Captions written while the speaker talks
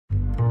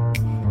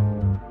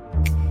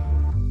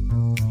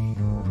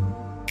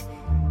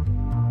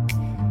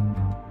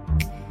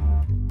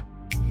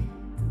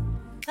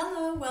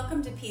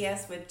welcome to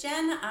PS with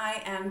Jen.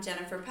 I am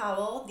Jennifer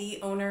Powell, the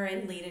owner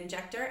and lead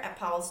injector at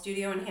Powell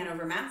Studio in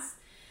Hanover, Mass.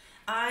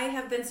 I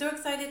have been so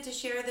excited to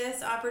share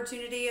this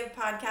opportunity of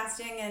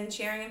podcasting and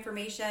sharing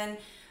information.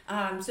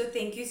 So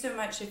thank you so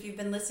much if you've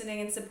been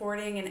listening and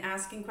supporting and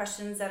asking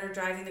questions that are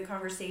driving the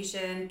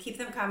conversation. Keep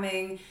them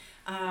coming.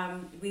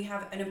 We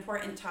have an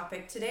important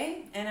topic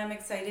today, and I'm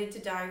excited to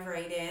dive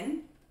right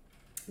in.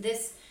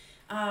 This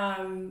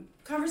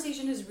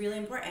conversation is really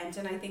important,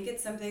 and I think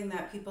it's something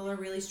that people are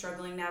really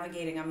struggling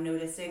navigating. I'm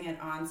noticing it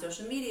on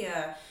social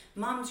media,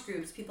 moms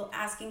groups, people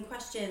asking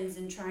questions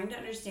and trying to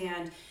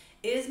understand,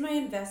 is my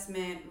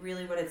investment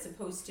really what it's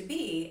supposed to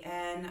be?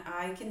 And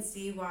I can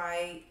see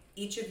why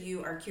each of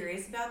you are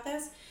curious about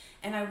this,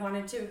 and I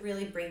wanted to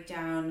really break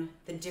down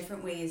the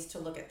different ways to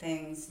look at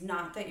things.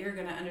 Not that you're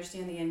going to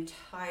understand the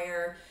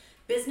entire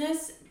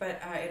business,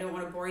 but I don't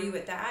want to bore you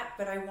with that,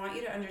 but I want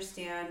you to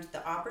understand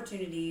the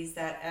opportunities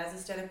that as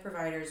aesthetic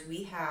providers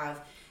we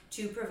have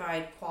to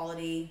provide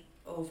quality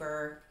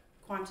over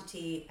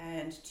quantity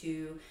and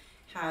to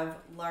have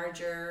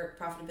larger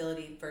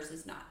profitability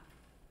versus not.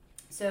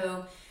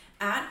 So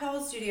at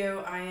Powell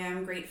Studio, I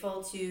am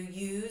grateful to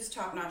use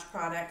top-notch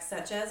products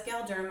such as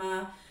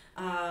Galderma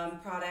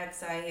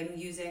products. I am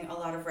using a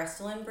lot of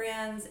Restylane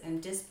brands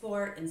and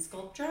Dysport and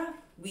Sculptra.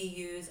 We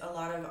use a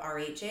lot of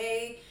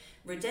RHA,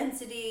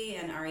 Redensity,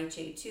 and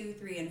RHA 2,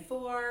 3, and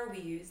 4.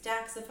 We use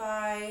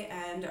Daxxify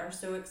and are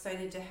so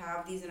excited to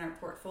have these in our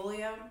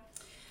portfolio.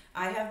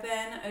 I have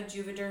been a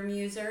Juvederm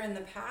user in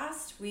the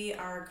past. We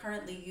are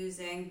currently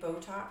using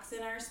Botox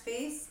in our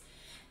space,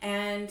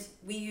 and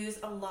we use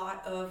a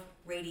lot of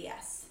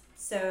Radiesse.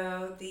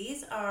 So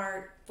these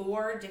are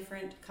 4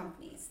 different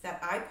companies that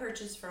I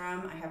purchase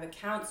from, I have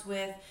accounts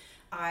with.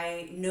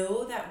 I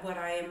know that what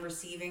I am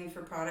receiving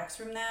for products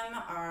from them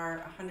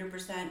are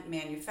 100%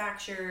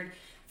 manufactured.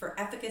 For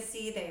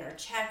efficacy, they are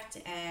checked,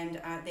 and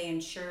they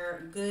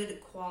ensure good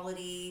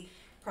quality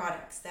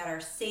products that are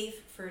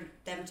safe for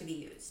them to be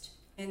used.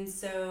 And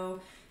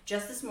so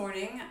just this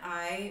morning,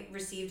 I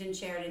received and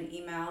shared an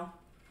email,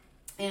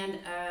 and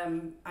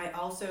I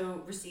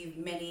also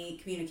received many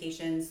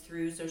communications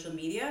through social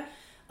media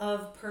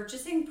of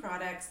purchasing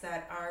products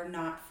that are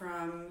not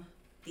from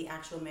the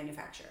actual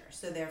manufacturer.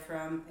 So they're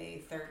from a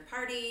third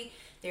party.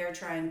 They're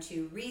trying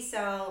to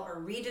resell or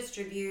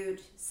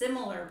redistribute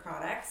similar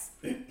products,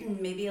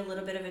 maybe a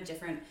little bit of a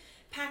different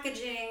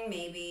packaging,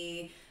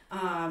 maybe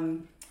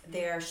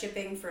they're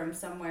shipping from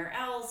somewhere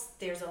else.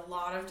 There's a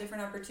lot of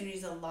different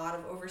opportunities, a lot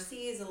of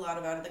overseas, a lot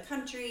of out of the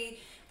country,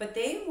 but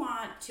they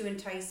want to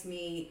entice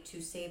me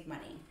to save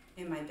money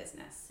in my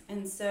business.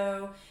 And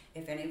so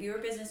if any of you are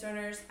business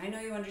owners, I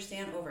know you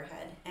understand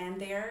overhead, and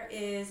there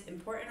is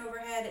important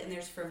overhead and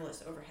there's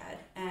frivolous overhead.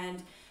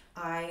 And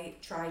I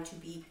try to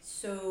be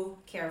so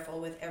careful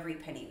with every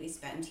penny we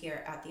spend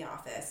here at the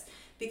office,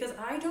 because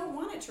I don't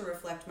want it to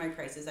reflect my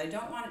prices. I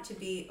don't want it to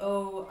be,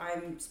 oh,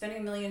 I'm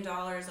spending $1 million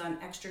on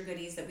extra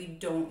goodies that we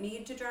don't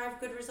need to drive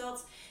good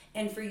results,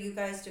 and for you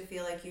guys to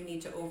feel like you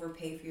need to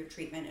overpay for your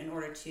treatment in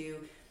order to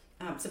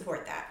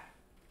support that.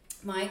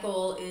 My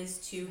goal is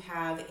to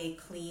have a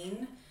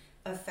clean,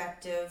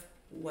 effective,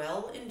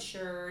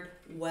 well-insured,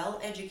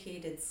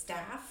 well-educated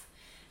staff,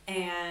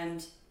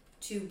 and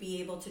to be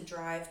able to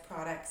drive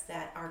products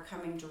that are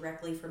coming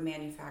directly from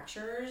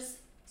manufacturers,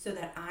 so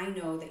that I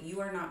know that you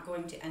are not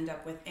going to end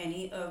up with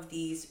any of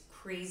these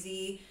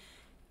crazy,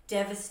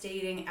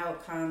 devastating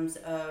outcomes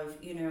of,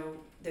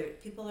 the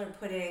people are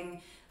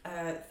putting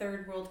a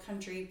third world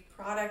country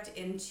product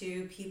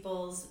into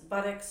people's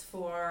buttocks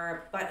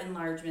for butt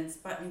enlargements,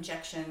 butt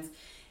injections,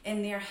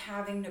 and they're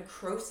having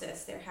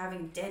necrosis, they're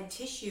having dead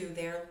tissue,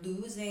 they're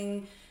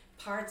losing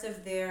parts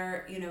of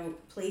their,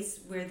 place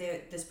where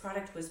this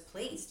product was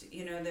placed.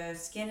 The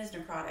skin is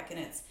necrotic, and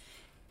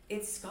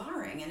it's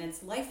scarring, and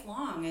it's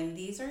lifelong. And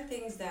these are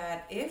things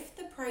that if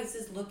the price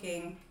is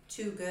looking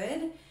too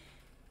good,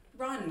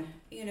 run.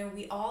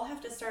 We all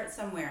have to start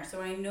somewhere.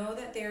 So I know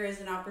that there is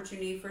an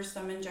opportunity for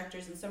some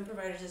injectors and some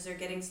providers as they're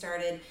getting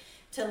started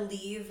to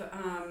leave,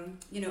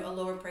 a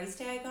lower price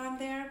tag on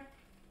there,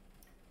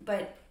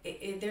 but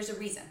there's a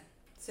reason.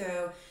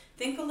 So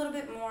think a little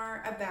bit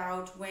more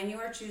about when you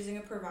are choosing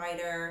a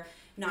provider,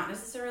 not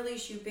necessarily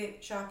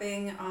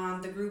shopping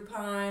on the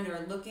Groupon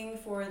or looking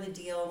for the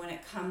deal when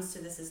it comes to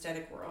this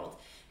aesthetic world,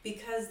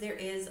 because there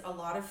is a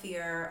lot of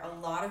fear, a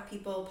lot of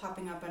people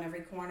popping up on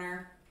every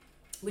corner,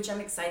 which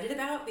I'm excited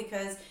about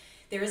because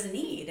there is a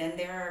need and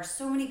there are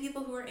so many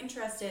people who are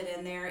interested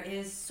and there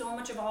is so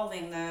much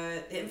evolving.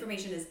 The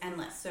information is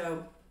endless.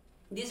 So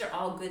these are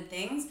all good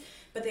things,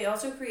 but they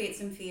also create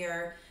some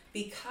fear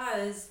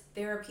because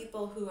there are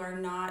people who are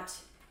not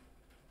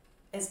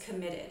as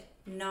committed,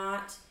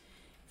 not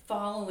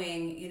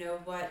following,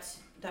 what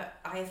the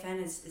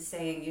IFN is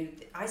saying.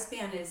 The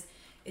iSpan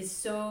is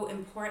so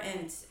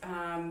important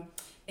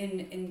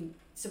in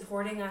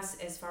supporting us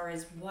as far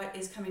as what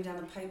is coming down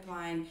the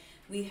pipeline.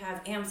 We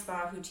have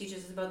AmSpa who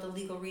teaches us about the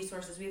legal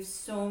resources. We have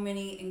so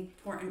many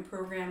important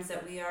programs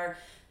that we are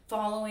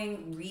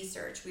following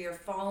research. We are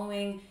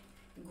following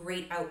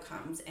great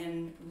outcomes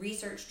and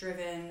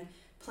research-driven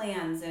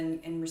plans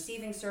and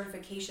receiving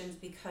certifications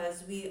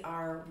because we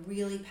are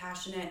really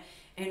passionate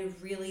and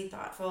really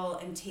thoughtful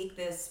and take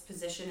this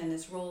position and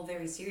this role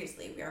very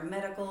seriously. We are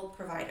medical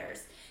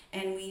providers,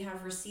 and we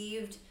have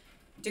received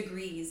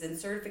degrees and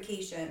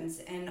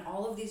certifications and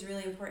all of these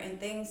really important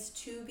things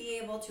to be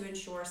able to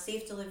ensure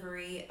safe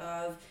delivery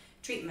of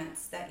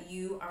treatments that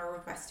you are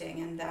requesting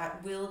and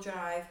that will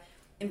drive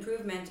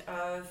improvement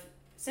of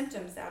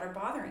symptoms that are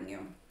bothering you.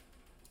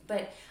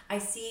 But I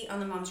see on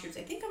the moms groups,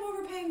 I think I'm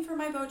overpaying for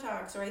my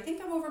Botox, or I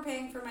think I'm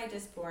overpaying for my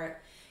Dysport.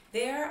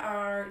 There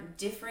are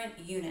different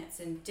units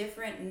and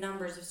different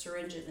numbers of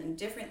syringes and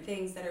different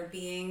things that are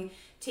being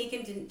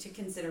taken into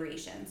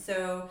consideration.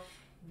 So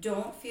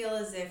don't feel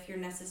as if you're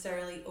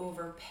necessarily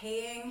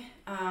overpaying.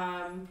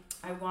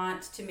 I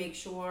want to make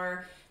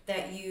sure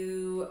that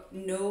you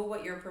know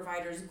what your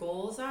provider's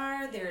goals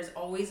are. There's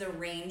always a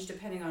range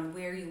depending on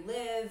where you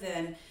live,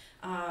 and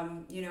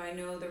I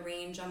know the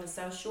range on the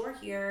South Shore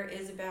here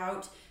is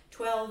about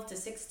 $12 to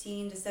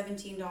 $16 to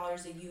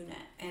 $17 a unit.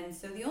 And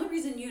so the only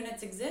reason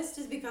units exist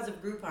is because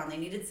of Groupon. They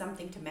needed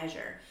something to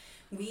measure.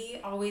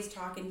 We always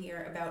talk in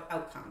here about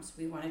outcomes.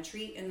 We want to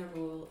treat in the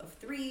rule of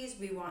threes.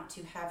 We want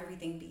to have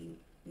everything be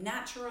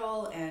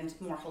natural and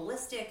more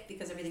holistic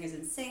because everything is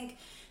in sync.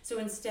 So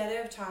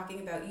instead of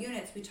talking about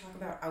units, we talk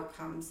about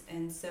outcomes.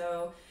 And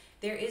so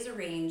there is a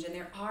range, and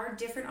there are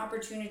different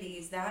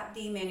opportunities that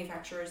the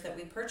manufacturers that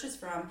we purchase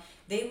from,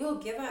 they will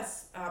give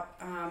us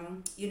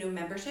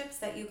memberships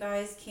that you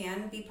guys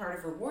can be part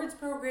of rewards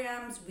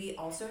programs. We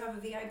also have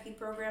a VIP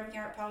program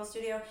here at Powell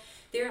Studio.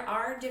 There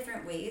are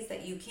different ways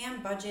that you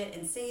can budget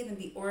and save and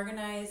be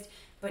organized,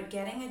 but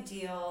getting a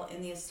deal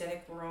in the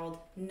aesthetic world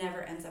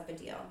never ends up a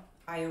deal.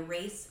 I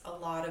erase a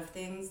lot of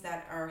things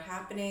that are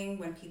happening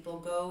when people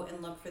go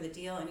and look for the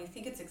deal, and you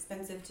think it's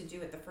expensive to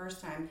do it the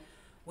first time.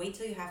 Wait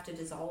till you have to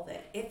dissolve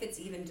it, if it's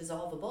even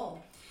dissolvable.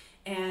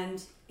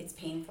 And it's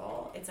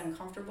painful, it's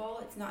uncomfortable,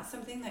 it's not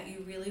something that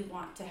you really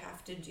want to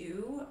have to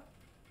do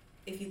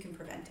if you can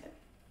prevent it.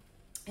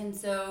 And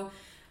so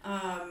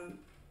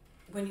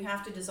when you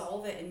have to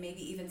dissolve it and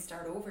maybe even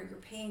start over, you're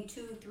paying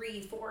 2,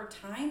 3, 4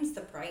 times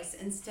the price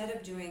instead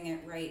of doing it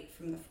right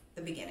from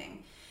the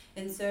beginning.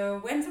 And so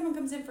when someone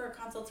comes in for a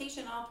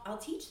consultation, I'll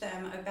teach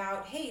them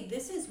about, hey,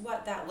 this is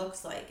what that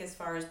looks like as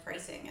far as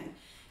pricing,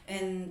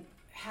 and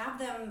have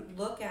them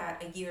look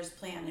at a year's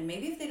plan. And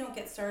maybe if they don't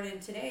get started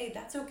today,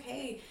 that's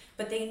okay,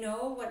 but they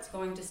know what's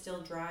going to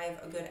still drive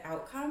a good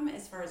outcome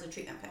as far as a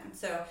treatment plan.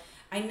 So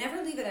I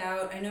never leave it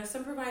out. I know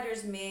some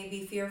providers may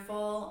be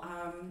fearful.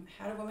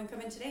 Had a woman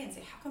come in today and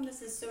say, how come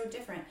this is so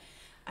different?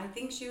 I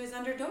think she was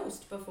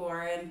underdosed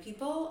before, and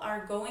people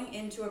are going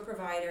into a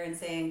provider and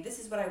saying, this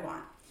is what I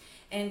want.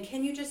 And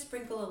can you just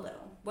sprinkle a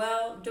little?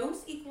 Well,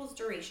 dose equals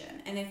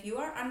duration. And if you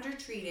are under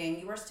treating,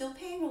 you are still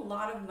paying a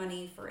lot of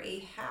money for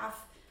a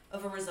half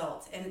of a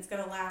result, and it's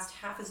going to last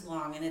half as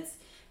long, and it's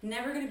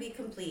never going to be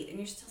complete, and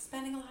you're still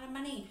spending a lot of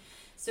money.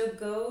 So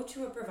go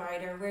to a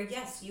provider where,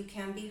 yes, you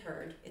can be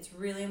heard. It's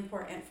really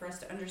important for us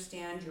to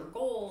understand your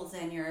goals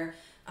and your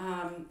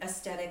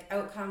aesthetic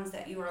outcomes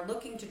that you are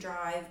looking to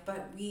drive,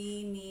 but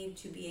we need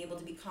to be able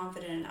to be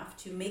confident enough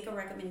to make a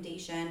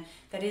recommendation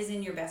that is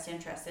in your best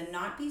interest, and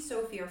not be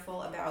so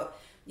fearful about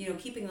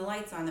keeping the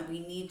lights on that we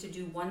need to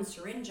do one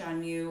syringe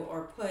on you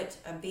or put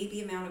a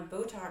baby amount of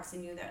Botox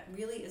in you that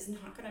really is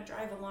not going to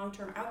drive a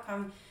long-term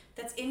outcome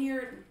that's in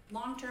your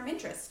long-term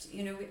interest.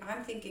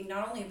 I'm thinking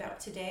not only about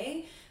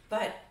today,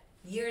 but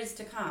years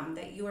to come,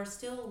 that you are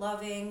still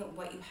loving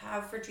what you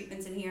have for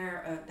treatments in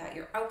here, that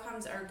your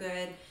outcomes are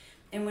good.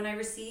 And when I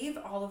receive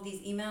all of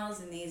these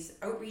emails and these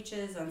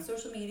outreaches on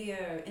social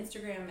media,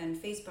 Instagram and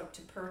Facebook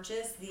to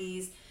purchase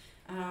these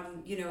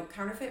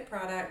counterfeit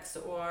products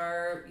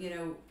or,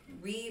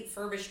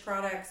 refurbished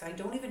products. I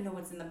don't even know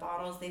what's in the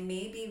bottles. They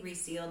may be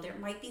resealed. There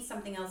might be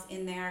something else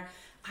in there.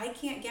 I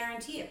can't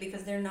guarantee it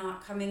because they're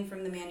not coming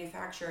from the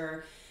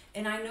manufacturer.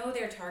 And I know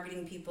they're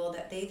targeting people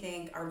that they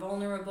think are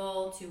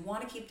vulnerable, to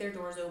want to keep their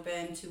doors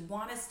open, to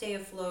want to stay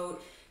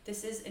afloat.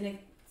 This is an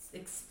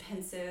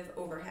expensive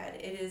overhead.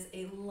 It is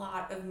a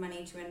lot of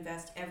money to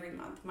invest every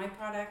month. My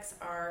products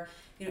are,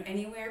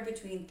 anywhere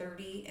between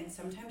 30 and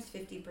sometimes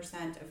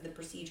 50% of the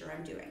procedure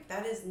I'm doing.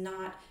 That is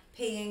not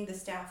paying the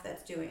staff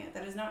that's doing it.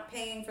 That is not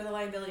paying for the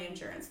liability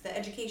insurance, the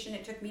education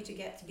it took me to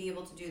get to be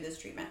able to do this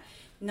treatment,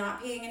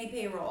 not paying any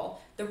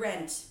payroll, the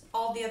rent,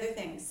 all the other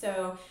things.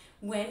 So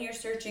when you're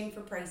searching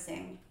for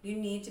pricing, you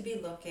need to be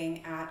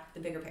looking at the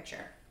bigger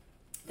picture.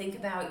 Think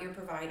about your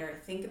provider.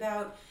 Think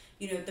about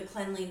the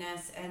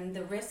cleanliness and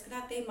the risk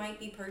that they might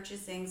be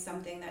purchasing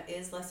something that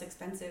is less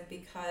expensive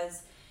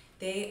because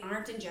they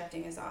aren't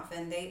injecting as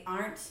often. They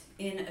aren't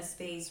in a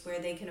space where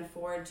they can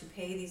afford to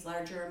pay these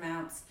larger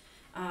amounts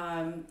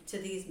to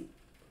these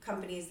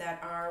companies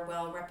that are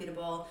well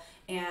reputable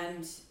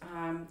and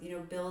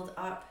build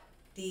up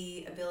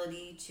the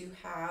ability to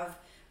have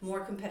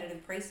more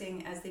competitive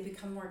pricing as they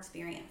become more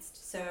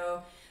experienced.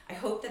 So I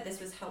hope that this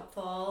was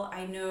helpful.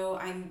 I know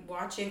I'm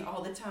watching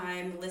all the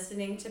time,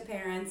 listening to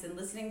parents and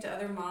listening to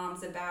other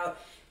moms about,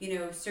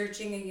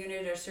 searching a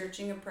unit or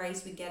searching a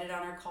price. We get it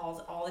on our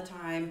calls all the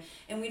time,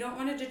 and we don't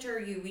want to deter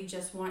you. We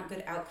just want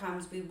good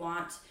outcomes. We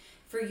want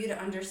for you to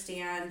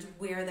understand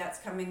where that's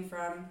coming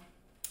from.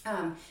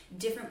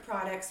 Different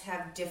products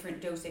have different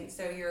dosing.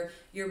 So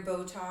your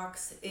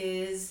Botox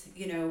is,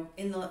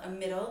 in the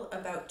middle,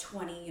 about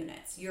 20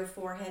 units. Your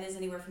forehead is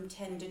anywhere from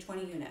 10 to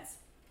 20 units.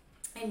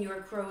 And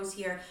your crows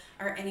here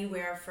are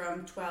anywhere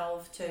from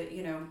 12 to,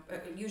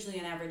 usually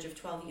an average of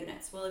 12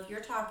 units. Well, if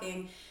you're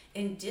talking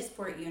in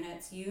Dysport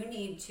units, you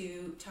need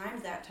to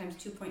times that times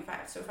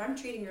 2.5. So if I'm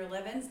treating your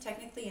 11s,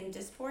 technically in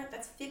Dysport,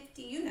 that's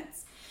 50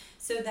 units.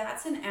 So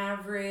that's an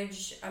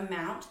average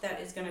amount that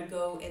is going to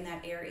go in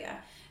that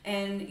area.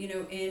 And,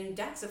 in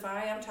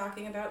Dexify, I'm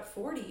talking about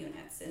 40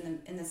 units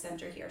in the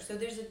center here. So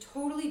there's a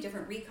totally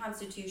different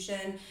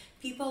reconstitution.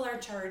 People are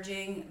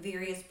charging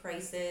various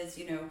prices,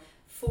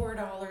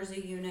 $4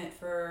 a unit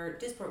for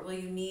Dysport. Well,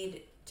 you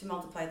need to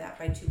multiply that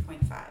by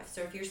 2.5.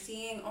 So if you're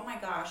seeing, oh my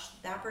gosh,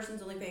 that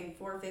person's only paying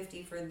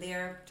 $4.50 for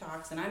their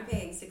tox and I'm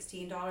paying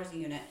 $16 a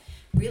unit,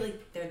 really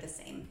they're the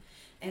same.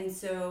 And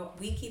so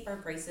we keep our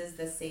prices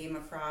the same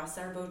across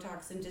our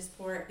Botox and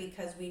Dysport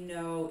because we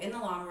know in the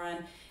long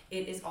run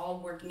it is all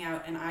working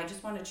out, and I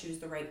just want to choose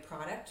the right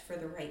product for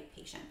the right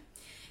patient.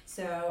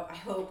 So I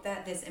hope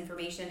that this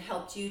information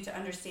helped you to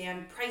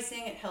understand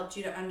pricing. It helped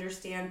you to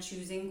understand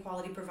choosing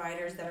quality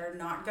providers that are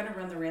not going to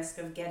run the risk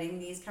of getting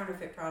these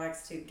counterfeit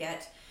products to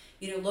get,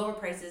 lower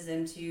prices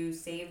and to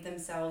save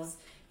themselves,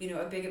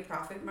 a bigger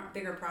profit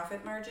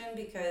margin,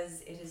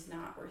 because it is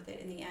not worth it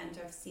in the end.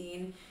 I've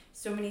seen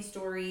so many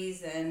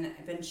stories and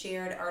have been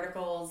shared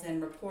articles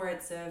and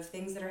reports of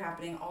things that are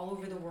happening all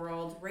over the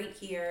world, right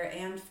here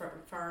and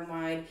far and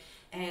wide,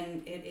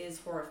 and it is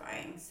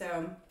horrifying.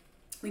 So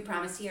we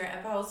promise here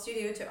at Powell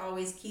Studio to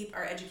always keep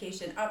our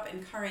education up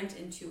and current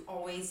and to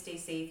always stay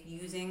safe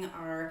using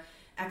our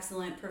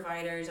excellent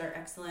providers, our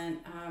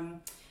excellent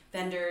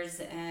vendors,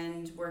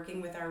 and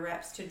working with our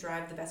reps to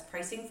drive the best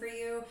pricing for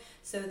you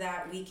so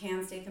that we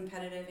can stay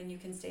competitive and you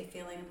can stay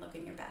feeling and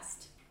looking your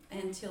best.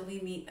 Until we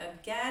meet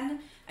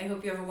again, I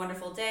hope you have a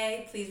wonderful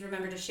day. Please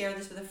remember to share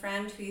this with a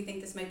friend who you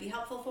think this might be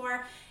helpful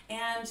for,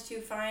 and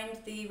to find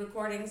the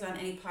recordings on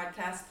any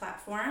podcast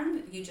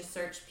platform. You just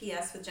search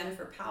PS with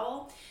Jennifer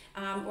Powell,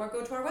 or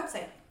go to our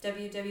website,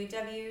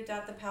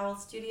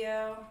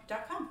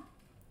 www.thepowellstudio.com.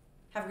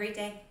 Have a great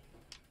day.